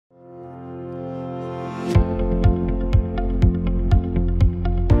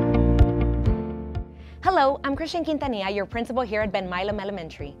Hello, I'm Christian Quintanilla, your principal here at Milam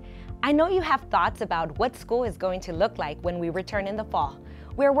Elementary. I know you have thoughts about what school is going to look like when we return in the fall.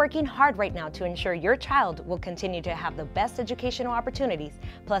 We're working hard right now to ensure your child will continue to have the best educational opportunities,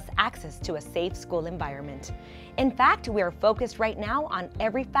 plus access to a safe school environment. In fact, we are focused right now on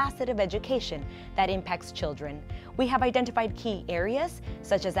every facet of education that impacts children. We have identified key areas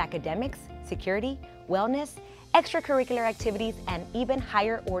such as academics, security, wellness, extracurricular activities, and even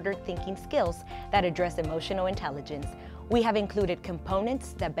higher order thinking skills that address emotional intelligence. We have included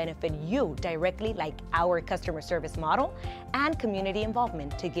components that benefit you directly, like our customer service model and community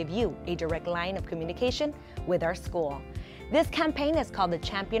involvement, to give you a direct line of communication with our school. This campaign is called the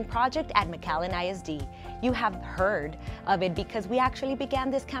Champion Project at McAllen ISD. You have heard of it because we actually began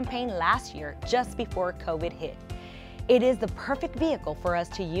this campaign last year, just before COVID hit. It is the perfect vehicle for us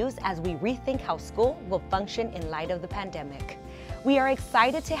to use as we rethink how school will function in light of the pandemic. We are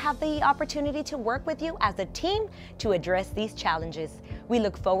excited to have the opportunity to work with you as a team to address these challenges. We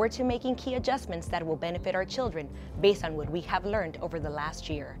look forward to making key adjustments that will benefit our children based on what we have learned over the last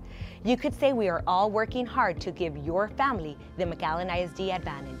year. You could say we are all working hard to give your family the McAllen ISD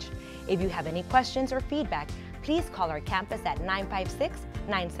advantage. If you have any questions or feedback, please call our campus at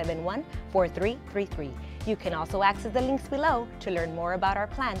 956-971-4333. You can also access the links below to learn more about our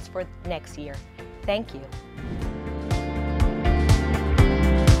plans for next year. Thank you.